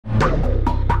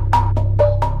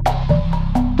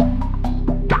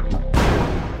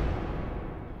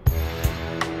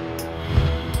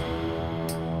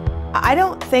I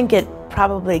don't think it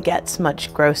probably gets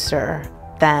much grosser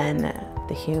than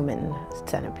the human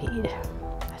centipede.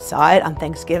 I saw it on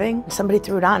Thanksgiving. Somebody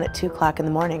threw it on at 2 o'clock in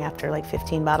the morning after like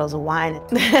 15 bottles of wine.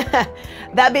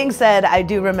 That being said, I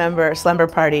do remember slumber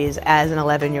parties as an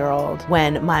 11-year-old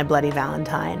when My Bloody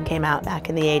Valentine came out back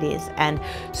in the 80s, and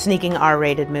sneaking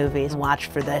R-rated movies, watch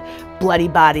for the bloody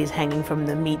bodies hanging from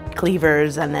the meat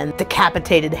cleavers and then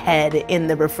decapitated head in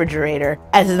the refrigerator.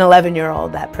 As an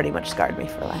 11-year-old, that pretty much scarred me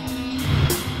for life.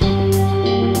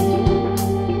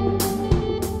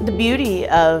 The beauty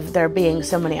of there being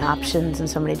so many options and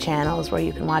so many channels where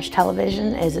you can watch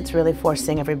television is it's really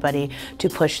forcing everybody to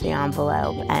push the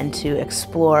envelope and to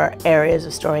explore areas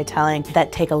of storytelling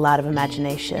that take a lot of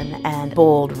imagination and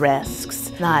bold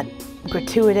risks. Not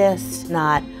gratuitous,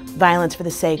 not violence for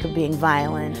the sake of being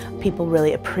violent. People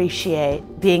really appreciate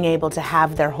being able to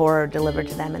have their horror delivered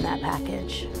to them in that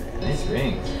package. Nice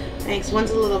rings. Thanks.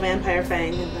 One's a little vampire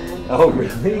fang. And then... Oh,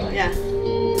 really? Yeah.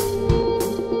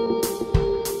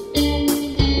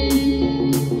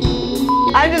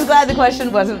 I'm just glad the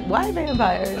question wasn't, why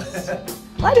vampires?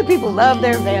 Why do people love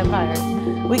their vampires?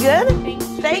 We good?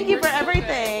 Thank you for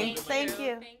everything. Thank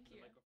you.